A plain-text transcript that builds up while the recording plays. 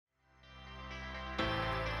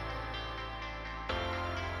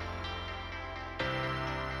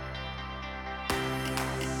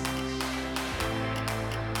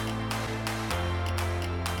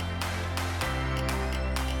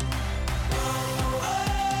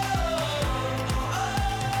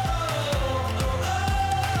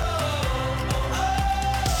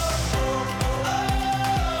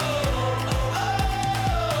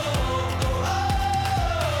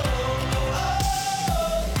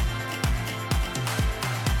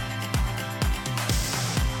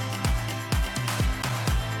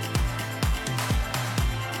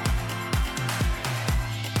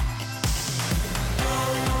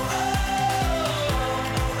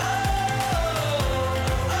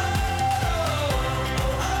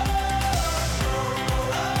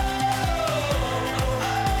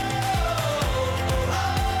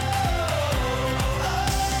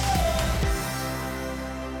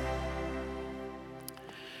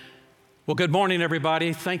Well, good morning,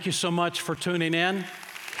 everybody. Thank you so much for tuning in.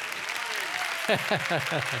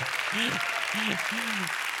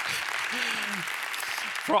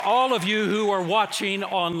 For all of you who are watching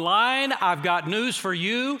online, I've got news for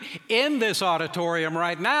you. In this auditorium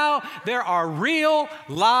right now, there are real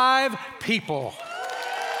live people.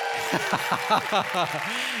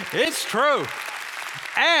 It's true.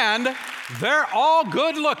 And they're all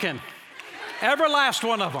good looking. Every last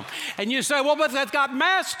one of them. And you say, well, but they've got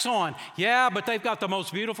masks on. Yeah, but they've got the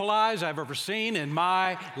most beautiful eyes I've ever seen in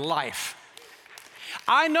my life.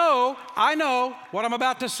 I know what I'm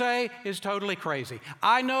about to say is totally crazy.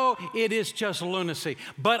 I know it is just lunacy.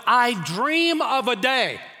 But I dream of a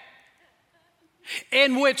day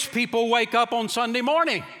in which people wake up on Sunday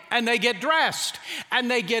morning and they get dressed and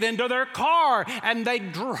they get into their car and they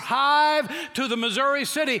drive to the Missouri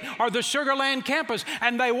City or the Sugar Land campus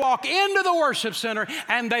and they walk into the worship center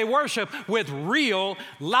and they worship with real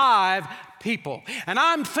live people. And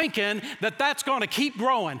I'm thinking that that's going to keep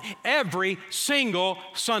growing every single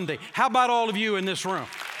Sunday. How about all of you in this room?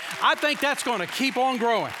 I think that's going to keep on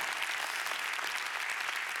growing.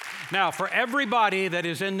 Now, for everybody that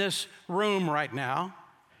is in this room right now,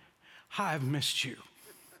 I've missed you.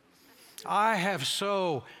 I have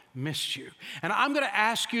so missed you. And I'm going to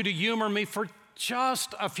ask you to humor me for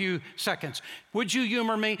just a few seconds. Would you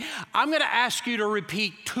humor me? I'm going to ask you to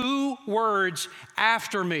repeat 2 words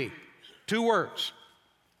after me. 2 words.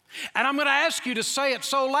 And I'm going to ask you to say it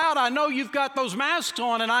so loud. I know you've got those masks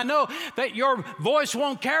on, and I know that your voice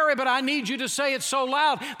won't carry, but I need you to say it so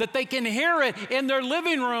loud that they can hear it in their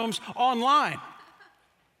living rooms online.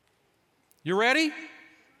 You ready?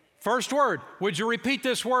 First word. Would you repeat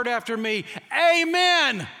this word after me?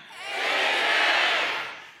 Amen. Amen.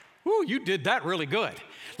 Ooh, you did that really good.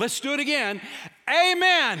 Let's do it again.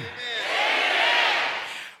 Amen. Amen.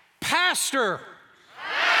 Pastor.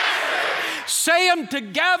 Say them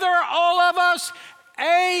together, all of us.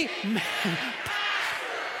 Amen.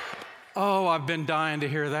 Oh, I've been dying to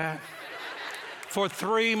hear that. For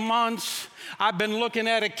 3 months, I've been looking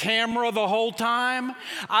at a camera the whole time.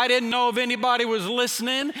 I didn't know if anybody was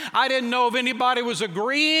listening. I didn't know if anybody was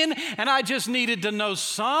agreeing. And I just needed to know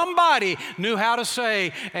somebody knew how to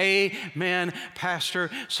say, amen, Pastor.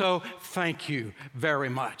 So thank you very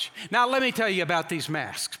much. Now, let me tell you about these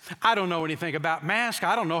masks. I don't know anything about masks.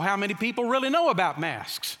 I don't know how many people really know about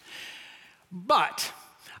masks. But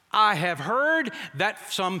I have heard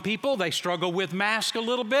that some people, they struggle with masks a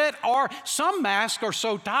little bit, or some masks are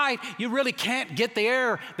so tight, you really can't get the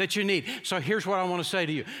air that you need. So here's what I want to say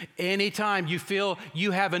to you. Anytime you feel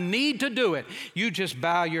you have a need to do it, you just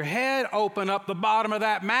bow your head, open up the bottom of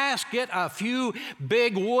that mask, get a few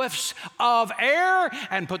big whiffs of air,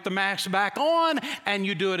 and put the mask back on, and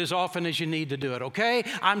you do it as often as you need to do it, okay?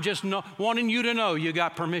 I'm just wanting you to know you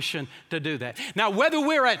got permission to do that. Now, whether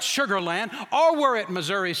we're at Sugar Land, or we're at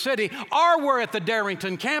Missouri City, or we're at the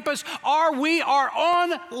Darrington campus, or we are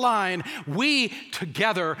online, we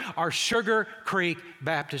together are Sugar Creek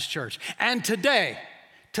Baptist Church. And today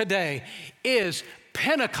is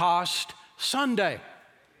Pentecost Sunday.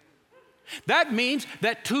 That means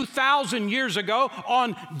that 2,000 years ago,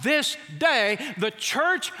 on this day, the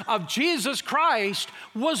Church of Jesus Christ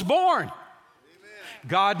was born. Amen.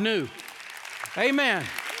 God knew. Amen.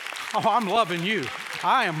 Oh, I'm loving you.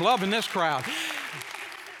 I am loving this crowd.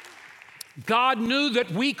 God knew that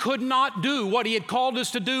we could not do what He had called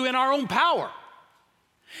us to do in our own power.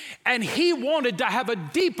 And He wanted to have a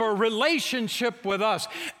deeper relationship with us.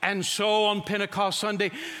 And so on Pentecost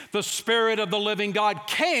Sunday, the Spirit of the living God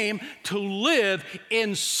came to live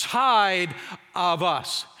inside of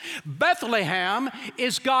us. Bethlehem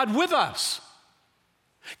is God with us.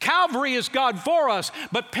 Calvary is God for us,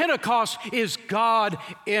 but Pentecost is God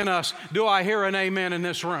in us. Do I hear an amen in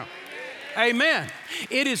this room? Amen.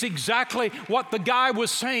 It is exactly what the guy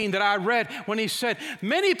was saying that I read when he said,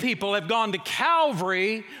 many people have gone to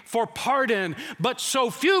Calvary for pardon, but so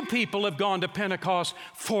few people have gone to Pentecost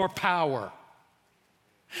for power.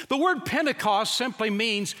 The word Pentecost simply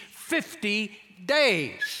means 50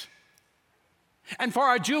 days. And for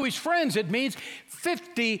our Jewish friends, it means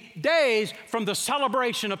 50 days from the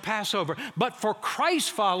celebration of Passover. But for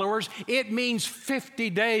Christ followers, it means 50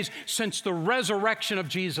 days since the resurrection of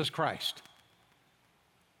Jesus Christ.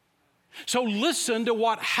 So listen to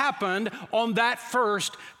what happened on that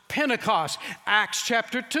first Pentecost. Acts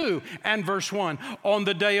chapter 2 and verse 1. On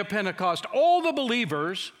the day of Pentecost, all the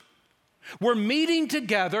believers were meeting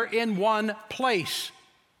together in one place.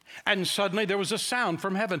 And suddenly there was a sound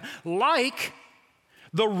from heaven, like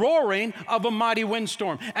the roaring of a mighty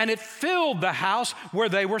windstorm, and it filled the house where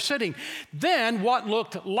they were sitting. Then what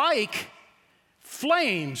looked like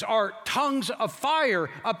flames or tongues of fire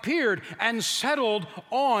appeared and settled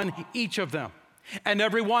on each of them. And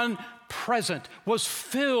everyone present was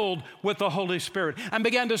filled with the Holy Spirit and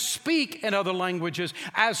began to speak in other languages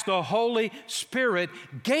as the Holy Spirit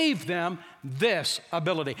gave them this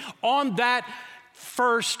ability. On that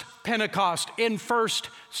first Pentecost in first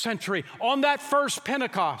century, on that first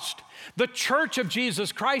Pentecost, the church of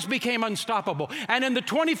Jesus Christ became unstoppable. And in the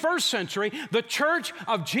 21st century, the church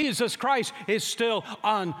of Jesus Christ is still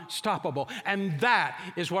unstoppable. And that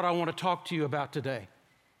is what I want to talk to you about today.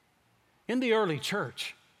 In the early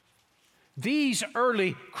church, these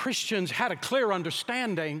early Christians had a clear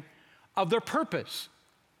understanding of their purpose.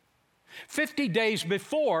 50 days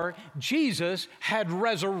before, Jesus had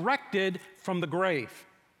resurrected from the grave.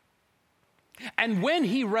 And when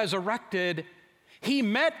he resurrected, he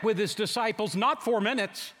met with his disciples not 4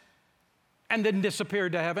 minutes and then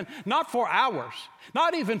disappeared to heaven, not for hours,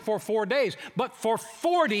 not even for 4 days, but for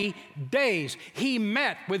 40 days. He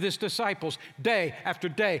met with his disciples day after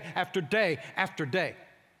day after day after day.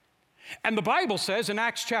 And the Bible says in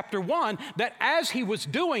Acts chapter 1 that as he was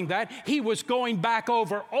doing that, he was going back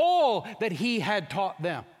over all that he had taught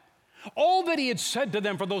them. All that he had said to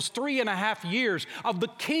them for those 3.5 years of the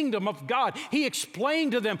kingdom of God. He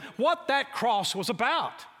explained to them what that cross was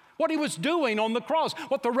about, what he was doing on the cross,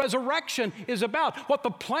 what the resurrection is about, what the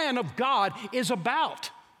plan of God is about.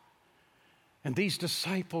 And these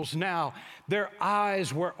disciples now, their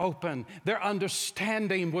eyes were open. Their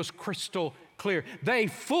understanding was crystal clear. They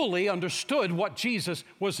fully understood what Jesus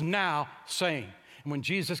was now saying. And when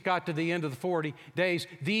Jesus got to the end of the 40 days,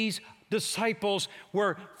 these disciples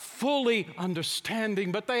were fully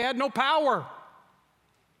understanding, but they had no power.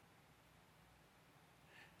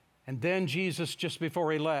 And then Jesus, just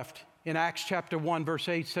before he left, in Acts chapter 1, verse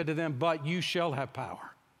 8, said to them, "But you shall have power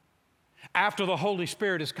after the Holy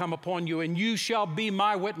Spirit has come upon you, and you shall be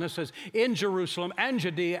my witnesses in Jerusalem and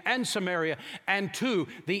Judea and Samaria and to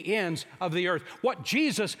the ends of the earth." What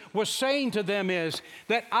Jesus was saying to them is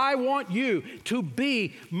that I want you to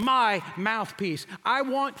be my mouthpiece. I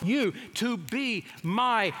want you to be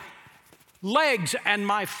my legs and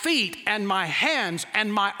my feet and my hands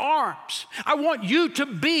and my arms. I want you to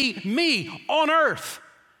be me on earth.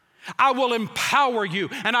 I will empower you,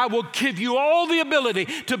 and I will give you all the ability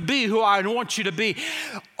to be who I want you to be.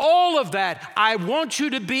 All of that, I want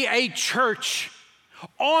you to be a church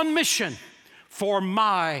on mission for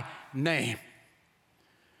my name.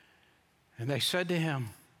 And they said to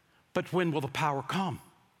him, "But when will the power come?"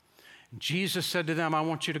 And Jesus said to them, "I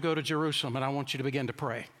want you to go to Jerusalem, and I want you to begin to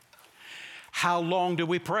pray." How long do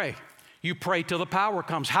we pray? You pray till the power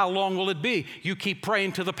comes. How long will it be? You keep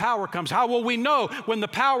praying till the power comes. How will we know when the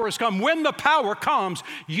power has come? When the power comes,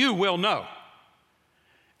 you will know.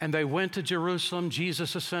 And they went to Jerusalem.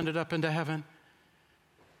 Jesus ascended up into heaven.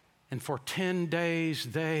 And for 10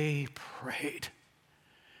 days they prayed.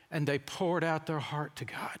 And they poured out their heart to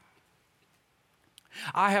God.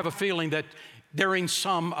 I have a feeling that during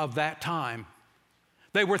some of that time,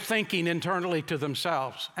 they were thinking internally to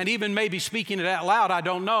themselves, and even maybe speaking it out loud, I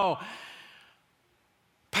don't know.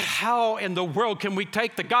 But how in the world can we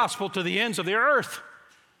take the gospel to the ends of the earth?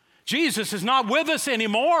 Jesus is not with us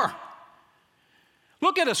anymore.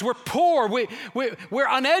 Look at us, we're poor, we're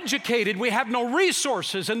uneducated, we have no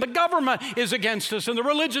resources, and the government is against us, and the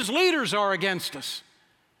religious leaders are against us.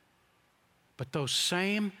 But those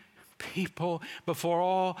same people, before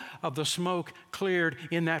all of the smoke cleared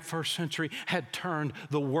in that first century, had turned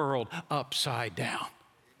the world upside down.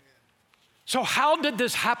 So how did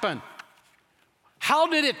this happen? How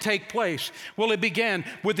did it take place? Well, it began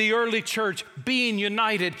with the early church being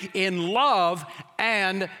united in love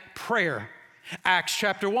and prayer. Acts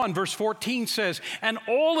chapter 1, verse 14 says, "And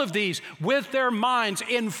all of these, with their minds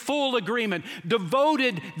in full agreement,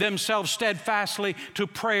 devoted themselves steadfastly to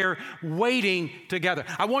prayer, waiting together."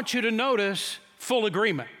 I want you to notice full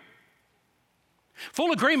agreement.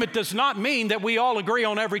 Full agreement does not mean that we all agree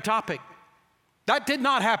on every topic. That did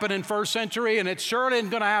not happen in first century, and it sure isn't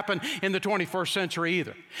going to happen in the 21st century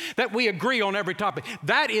either. That we agree on every topic.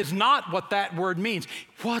 That is not what that word means.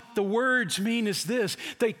 What the words mean is this: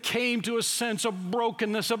 they came to a sense of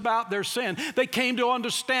brokenness about their sin. They came to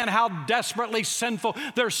understand how desperately sinful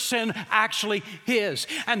their sin actually is,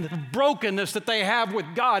 and the brokenness that they have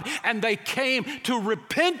with God, and they came to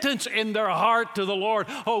repentance in their heart to the Lord.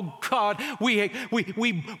 "Oh God, we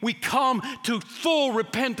come to full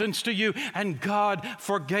repentance to you, and God, God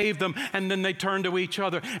forgave them. And then they turned to each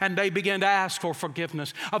other and they began to ask for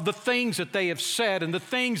forgiveness of the things that they have said and the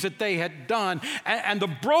things that they had done and the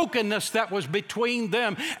brokenness that was between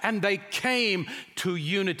them. And they came to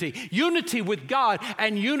unity. Unity with God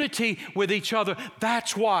and unity with each other.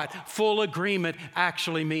 That's what full agreement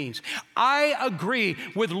actually means. I agree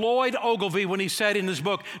with Lloyd Ogilvie when he said in his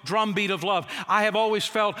book, Drumbeat of Love, I have always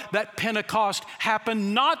felt that Pentecost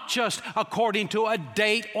happened not just according to a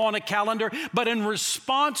date on a calendar, but in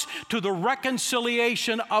response to the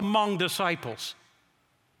reconciliation among disciples.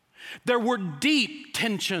 There were deep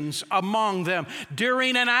tensions among them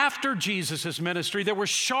during and after Jesus' ministry. There were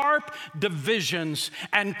sharp divisions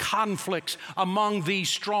and conflicts among these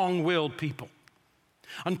strong-willed people.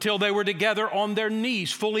 Until they were together on their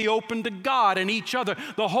knees, fully open to God and each other,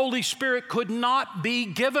 the Holy Spirit could not be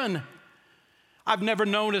given. I've never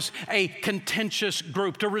known a contentious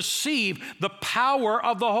group to receive the power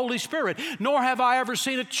of the Holy Spirit, nor have I ever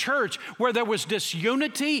seen a church where there was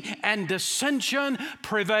disunity and dissension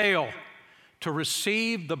prevail to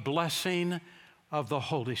receive the blessing of the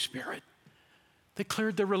Holy Spirit. They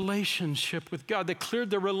cleared their relationship with God. They cleared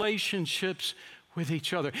their relationships with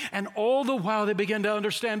each other. And all the while they began to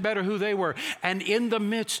understand better who they were. And in the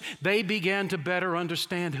midst, they began to better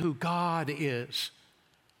understand who God is.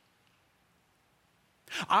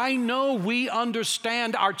 I know we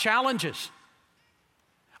understand our challenges.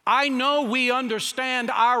 I know we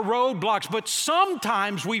understand our roadblocks, but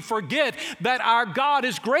sometimes we forget that our God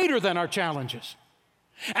is greater than our challenges.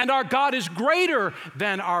 And our God is greater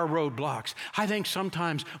than our roadblocks. I think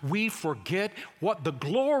sometimes we forget what the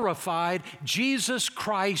glorified Jesus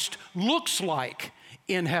Christ looks like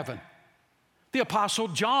in heaven. The Apostle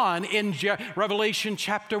John in Revelation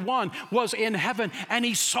chapter 1 was in heaven and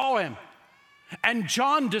he saw him. And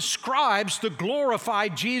John describes the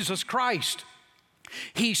glorified Jesus Christ.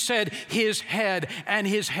 He said his head and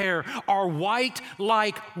his hair are white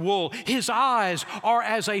like wool. His eyes are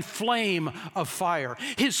as a flame of fire.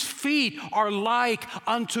 His feet are like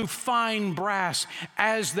unto fine brass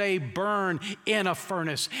as they burn in a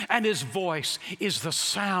furnace. And his voice is the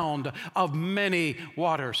sound of many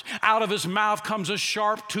waters. Out of his mouth comes a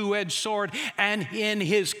sharp two-edged sword, and in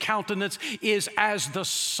his countenance is as the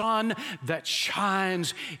sun that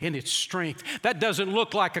shines in its strength. That doesn't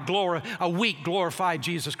look like a weak glorified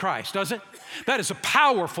Jesus Christ, does it? That is a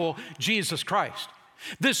powerful Jesus Christ.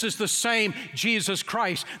 This is the same Jesus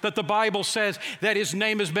Christ that the Bible says that his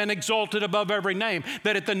name has been exalted above every name,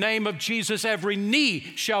 that at the name of Jesus every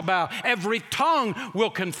knee shall bow, every tongue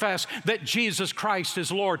will confess that Jesus Christ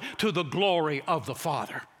is Lord to the glory of the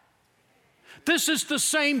Father. This is the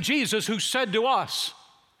same Jesus who said to us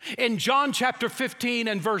in John chapter 15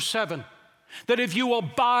 and verse 7, that if you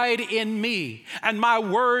abide in me and my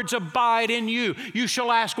words abide in you, you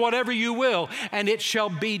shall ask whatever you will, and it shall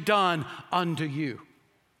be done unto you.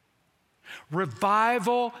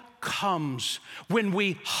 Revival comes when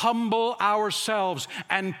we humble ourselves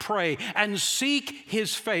and pray and seek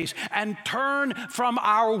his face and turn from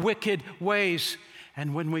our wicked ways.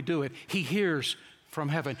 And when we do it, he hears from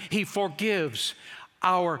heaven. He forgives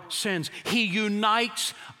our sins. He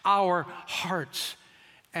unites our hearts.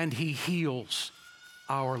 And he heals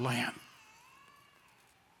our land.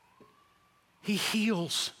 He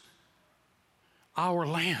heals our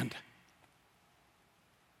land.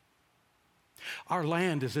 Our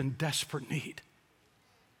land is in desperate need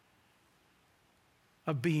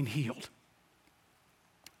of being healed.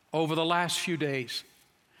 Over the last few days,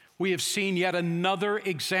 we have seen yet another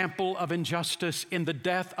example of injustice in the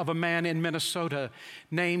death of a man in Minnesota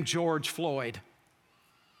named George Floyd.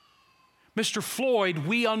 Mr. Floyd,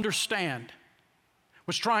 we understand,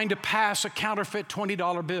 was trying to pass a counterfeit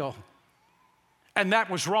 $20 bill. And that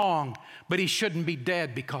was wrong, but he shouldn't be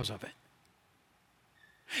dead because of it.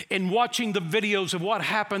 In watching the videos of what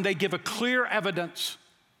happened, they give a clear evidence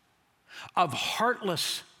of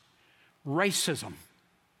heartless racism.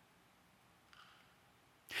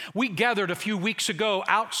 We gathered a few weeks ago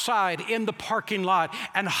outside in the parking lot,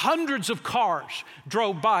 and hundreds of cars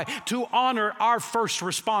drove by to honor our first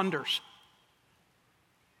responders.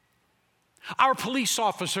 Our police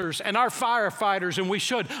officers and our firefighters, and we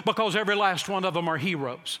should, because every last one of them are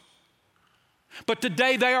heroes. But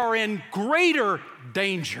today they are in greater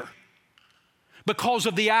danger because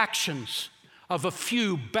of the actions of a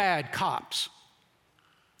few bad cops.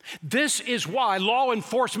 This is why law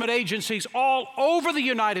enforcement agencies all over the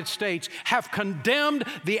United States have condemned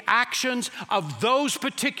the actions of those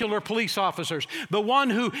particular police officers. The one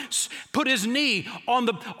who put his knee on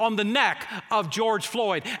the neck of George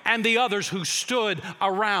Floyd and the others who stood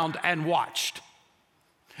around and watched.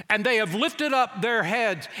 And they have lifted up their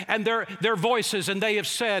heads and their voices, and they have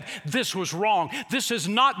said, this was wrong. This is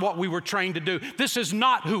not what we were trained to do. This is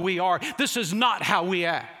not who we are. This is not how we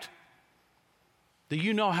act. Do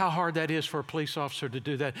you know how hard that is for a police officer to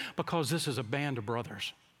do that? Because this is a band of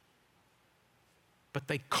brothers. But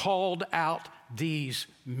they called out these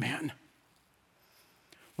men.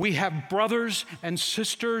 We have brothers and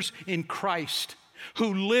sisters in Christ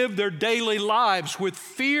who live their daily lives with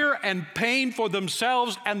fear and pain for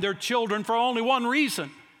themselves and their children for only one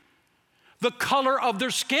reason: the color of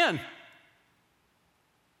their skin.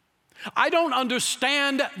 I don't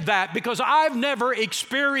understand that because I've never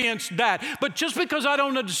experienced that. But just because I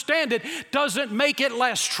don't understand it doesn't make it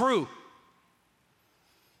less true.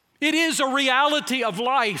 It is a reality of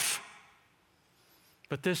life.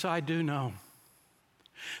 But this I do know,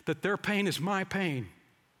 that their pain is my pain,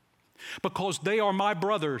 because they are my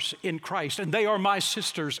brothers in Christ and they are my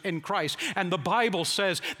sisters in Christ. And the Bible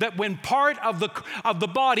says that when part of the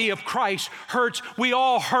body of Christ hurts, we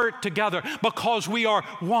all hurt together because we are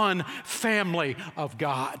one family of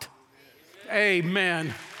God.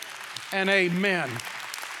 Amen and amen.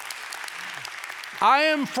 I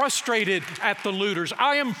am frustrated at the looters.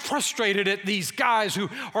 I am frustrated at these guys who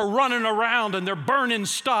are running around and they're burning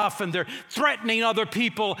stuff and they're threatening other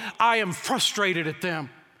people. I am frustrated at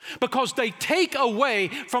them because they take away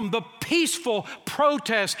from the peaceful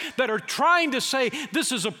protests that are trying to say,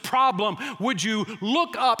 this is a problem. Would you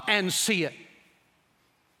look up and see it?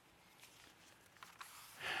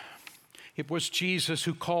 It was Jesus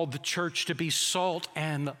who called the church to be salt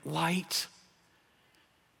and light.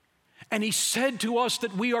 And he said to us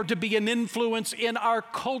that we are to be an influence in our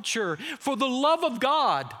culture for the love of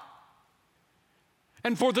God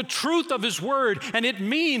and for the truth of his word. And it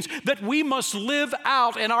means that we must live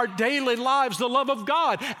out in our daily lives the love of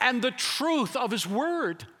God and the truth of his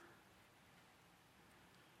word.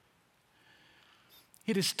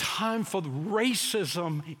 It is time for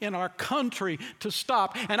racism in our country to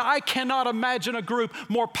stop. And I cannot imagine a group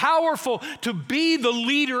more powerful to be the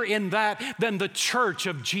leader in that than the Church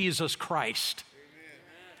of Jesus Christ.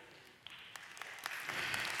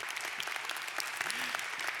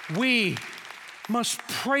 Amen. We must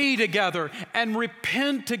pray together and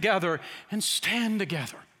repent together and stand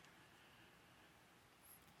together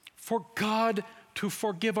for God to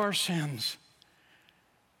forgive our sins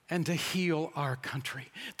and to heal our country.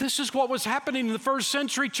 This is what was happening in the first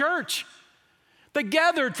century church. They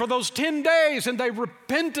gathered for those 10 days and they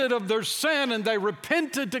repented of their sin and they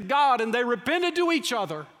repented to God and they repented to each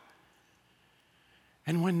other.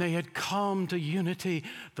 And when they had come to unity,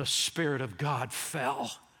 the Spirit of God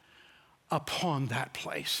fell upon that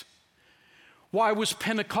place. Why was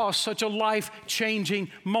Pentecost such a life-changing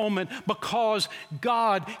moment? Because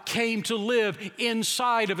God came to live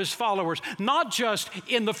inside of his followers, not just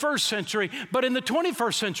in the first century, but in the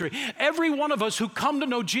 21st century. Every one of us who come to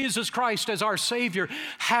know Jesus Christ as our Savior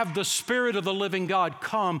have the Spirit of the living God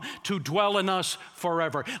come to dwell in us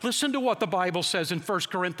forever. Listen to what the Bible says in 1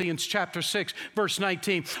 Corinthians chapter 6, verse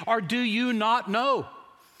 19. Or do you not know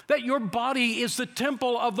that your body is the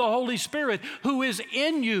temple of the Holy Spirit who is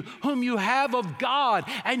in you, whom you have of God,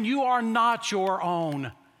 and you are not your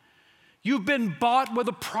own? You've been bought with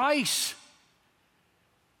a price.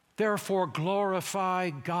 Therefore, glorify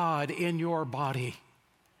God in your body.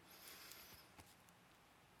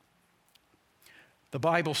 The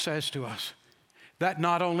Bible says to us that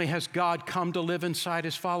not only has God come to live inside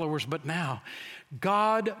his followers, but now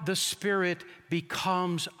God the Spirit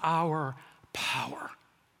becomes our power.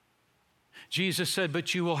 Jesus said,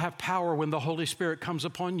 but you will have power when the Holy Spirit comes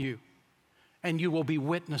upon you, and you will be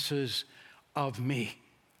witnesses of me.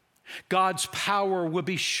 God's power will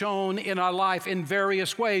be shown in our life in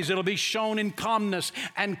various ways. It'll be shown in calmness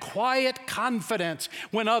and quiet confidence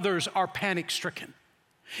when others are panic-stricken.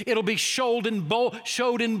 It'll be showed in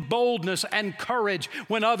boldness and courage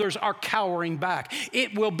when others are cowering back.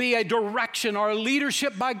 It will be a direction or a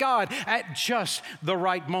leadership by God at just the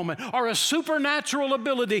right moment, or a supernatural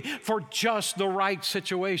ability for just the right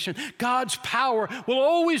situation. God's power will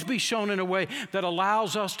always be shown in a way that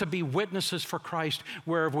allows us to be witnesses for Christ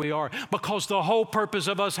wherever we are, because the whole purpose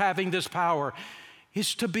of us having this power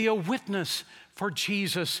is to be a witness for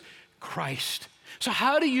Jesus Christ. So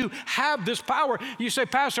how do you have this power? You say,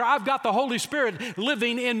 Pastor, I've got the Holy Spirit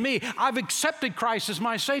living in me. I've accepted Christ as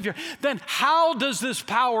my Savior. Then how does this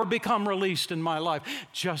power become released in my life?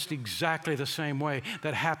 Just exactly the same way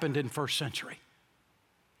that happened in first century.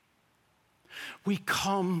 We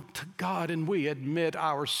come to God and we admit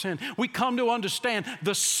our sin. We come to understand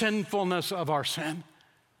the sinfulness of our sin.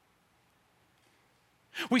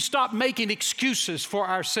 We stop making excuses for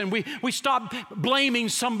our sin. We stop blaming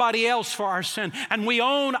somebody else for our sin, and we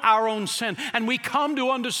own our own sin. And we come to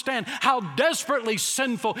understand how desperately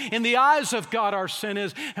sinful in the eyes of God our sin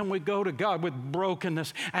is, and we go to God with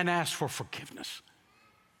brokenness and ask for forgiveness.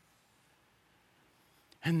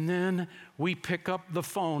 And then we pick up the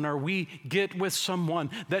phone, or we get with someone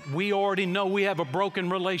that we already know we have a broken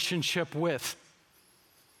relationship with.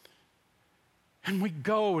 And we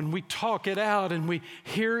go and we talk it out and we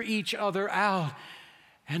hear each other out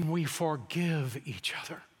and we forgive each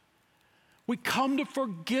other. We come to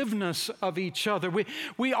forgiveness of each other.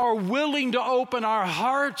 We are willing to open our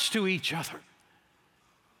hearts to each other.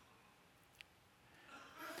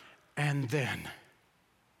 And then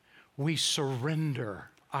we surrender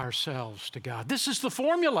ourselves to God. This is the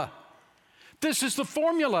formula. This is the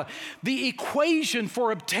formula. The equation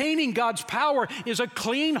for obtaining God's power is a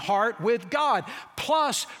clean heart with God,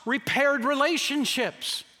 plus repaired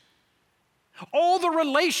relationships. All the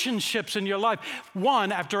relationships in your life,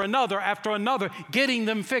 one after another, getting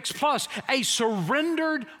them fixed, plus a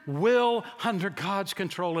surrendered will under God's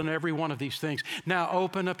control in every one of these things. Now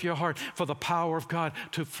open up your heart for the power of God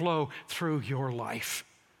to flow through your life.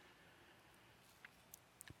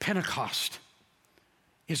 Pentecost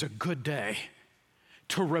is a good day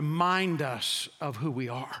to remind us of who we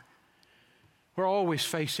are. We're always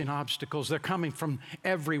facing obstacles. They're coming from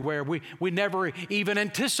everywhere. We never even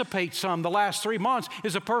anticipate some. The last 3 months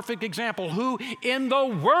is a perfect example. Who in the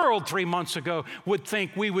world 3 months ago would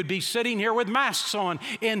think we would be sitting here with masks on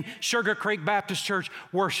in Sugar Creek Baptist Church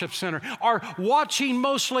Worship Center, or watching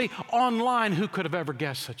mostly online? Who could have ever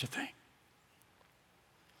guessed such a thing?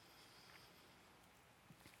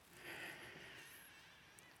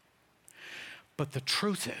 But the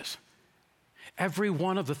truth is, every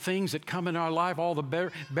one of the things that come in our life, all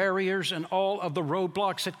the barriers and all of the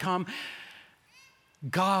roadblocks that come,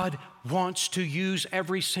 God wants to use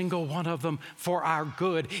every single one of them for our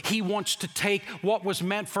good. He wants to take what was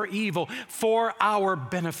meant for evil for our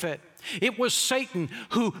benefit. It was Satan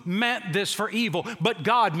who meant this for evil, but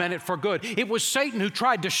God meant it for good. It was Satan who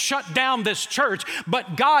tried to shut down this church,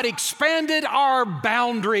 but God expanded our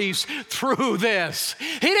boundaries through this.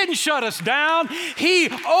 He didn't shut us down. He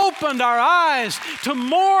opened our eyes to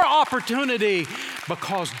more opportunity,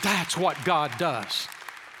 because that's what God does.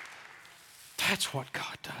 That's what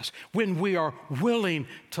God does when we are willing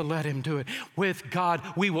to let Him do it. With God,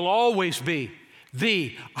 we will always be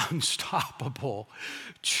the unstoppable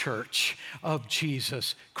church of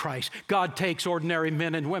Jesus Christ. God takes ordinary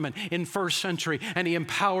men and women in first century and He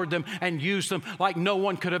empowered them and used them like no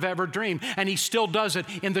one could have ever dreamed. And He still does it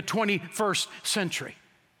in the 21st century.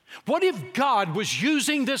 What if God was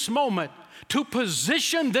using this moment to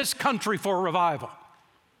position this country for revival?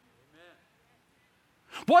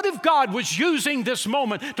 What if God was using this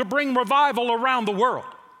moment to bring revival around the world?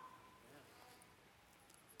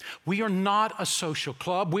 We are not a social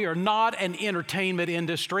club. We are not an entertainment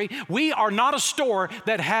industry. We are not a store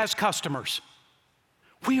that has customers.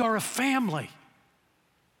 We are a family.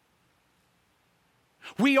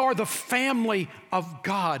 We are the family of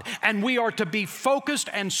God, and we are to be focused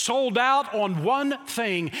and sold out on one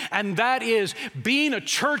thing, and that is being a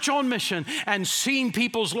church on mission and seeing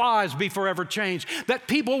people's lives be forever changed, that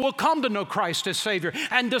people will come to know Christ as Savior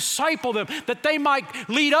and disciple them, that they might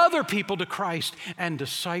lead other people to Christ and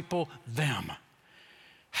disciple them.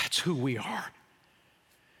 That's who we are.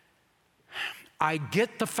 I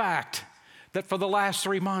get the fact that for the last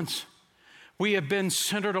 3 months, we have been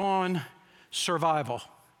centered on survival.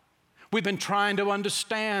 We've been trying to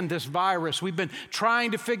understand this virus. We've been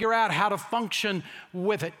trying to figure out how to function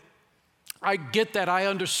with it. I get that. I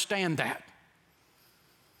understand that.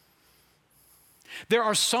 There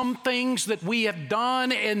are some things that we have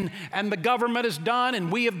done and the government has done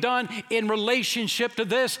and we have done in relationship to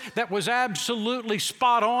this that was absolutely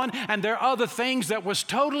spot on, and there are other things that was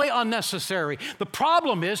totally unnecessary. The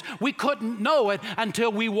problem is we couldn't know it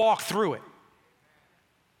until we walked through it.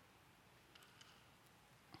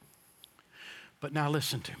 But now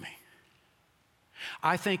listen to me.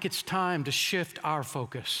 I think it's time to shift our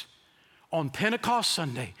focus. On Pentecost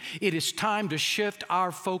Sunday, it is time to shift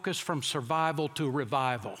our focus from survival to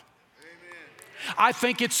revival. Amen. I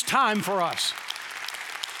think it's time for us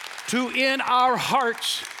to, in our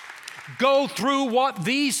hearts, go through what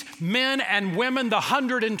these men and women, the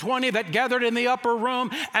 120 that gathered in the upper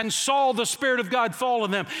room and saw the Spirit of God fall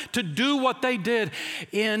on them, to do what they did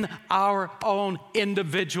in our own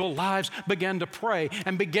individual lives, began to pray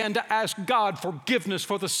and began to ask God forgiveness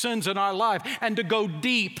for the sins in our life and to go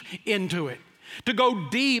deep into it. to go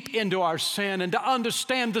deep into our sin and to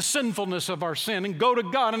understand the sinfulness of our sin and go to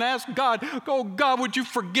God and ask God, oh God, would you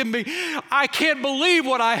forgive me? I can't believe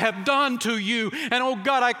what I have done to you. And oh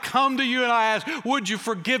God, I come to you and I ask, would you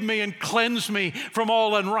forgive me and cleanse me from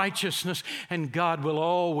all unrighteousness? And God will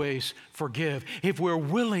always forgive if we're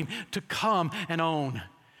willing to come and own.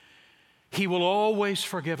 He will always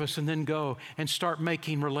forgive us and then go and start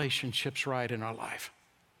making relationships right in our life.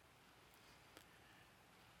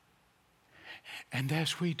 And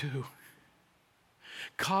as we do,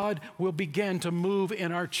 God will begin to move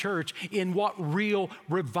in our church in what real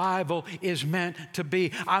revival is meant to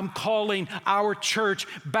be. I'm calling our church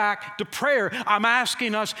back to prayer. I'm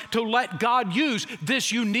asking us to let God use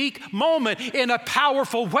this unique moment in a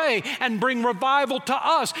powerful way and bring revival to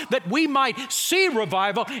us, that we might see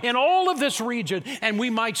revival in all of this region and we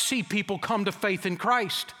might see people come to faith in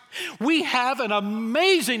Christ. We have an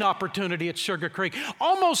amazing opportunity at Sugar Creek.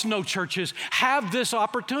 Almost no churches have this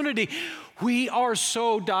opportunity. We are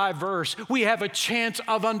so diverse. We have a chance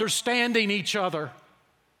of understanding each other,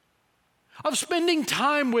 of spending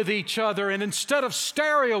time with each other, and instead of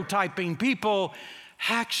stereotyping people,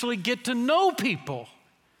 actually get to know people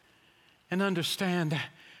and understand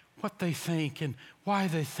what they think and why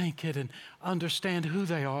they think it, and understand who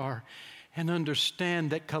they are, and understand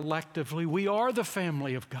that collectively we are the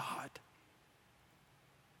family of God.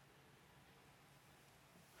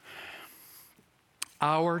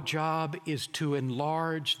 Our job is to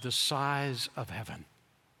enlarge the size of heaven,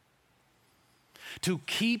 to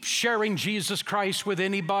keep sharing Jesus Christ with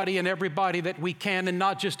anybody and everybody that we can, and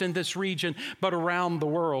not just in this region, but around the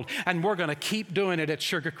world. And we're going to keep doing it at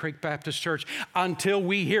Sugar Creek Baptist Church until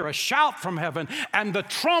we hear a shout from heaven and the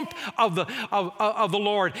trump of the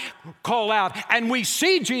Lord call out, and we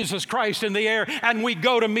see Jesus Christ in the air and we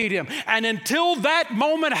go to meet him. And until that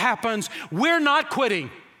moment happens, we're not quitting.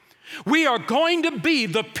 We are going to be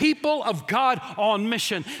the people of God on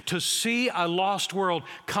mission to see a lost world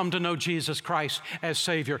come to know Jesus Christ as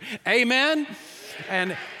Savior. Amen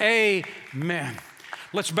and amen.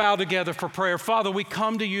 Let's bow together for prayer. Father, we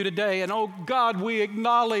come to you today, and oh God, we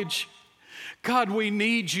acknowledge, God, we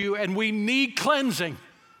need you and we need cleansing.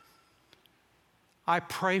 I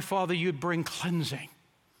pray, Father, you'd bring cleansing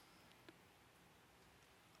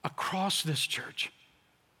across this church.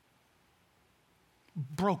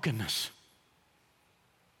 Brokenness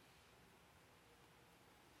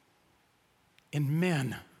in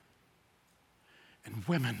men and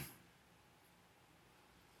women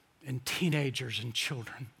and teenagers and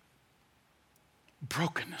children.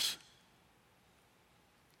 Brokenness.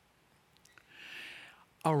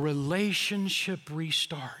 A relationship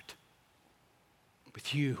restart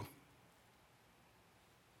with you.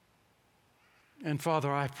 And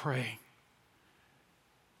Father, I pray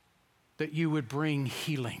that you would bring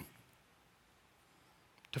healing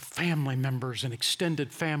to family members and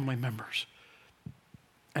extended family members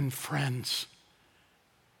and friends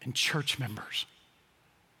and church members.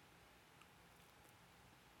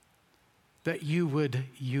 That you would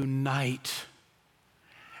unite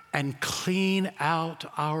and clean out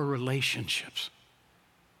our relationships.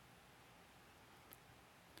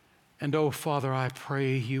 And oh, Father, I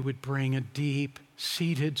pray you would bring a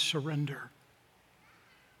deep-seated surrender.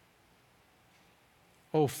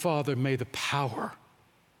 Oh, Father, may the power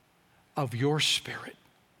of your Spirit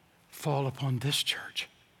fall upon this church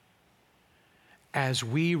as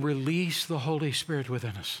we release the Holy Spirit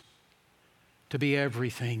within us to be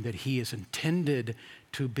everything that he is intended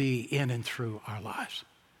to be in and through our lives.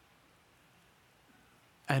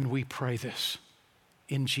 And we pray this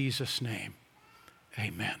in Jesus' name.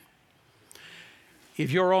 Amen.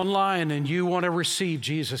 If you're online and you want to receive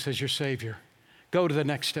Jesus as your Savior, go to the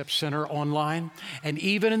Next Step Center online, and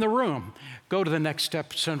even in the room, go to the Next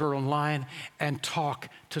Step Center online and talk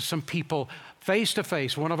to some people face to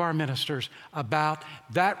face, one of our ministers, about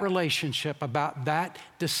that relationship, about that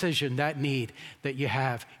decision, that need that you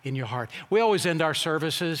have in your heart. We always end our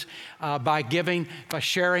services by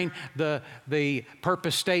sharing the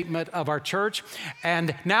purpose statement of our church.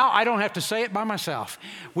 And now I don't have to say it by myself.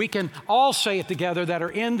 We can all say it together that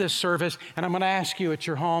are in this service, and I'm going to ask you at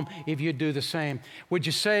your home if you'd do the same. Would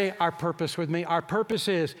you say our purpose with me? Our purpose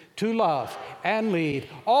is to love and lead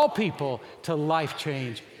all people to life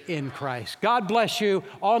change in Christ. God bless you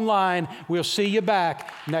online. We'll see you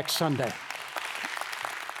back next Sunday.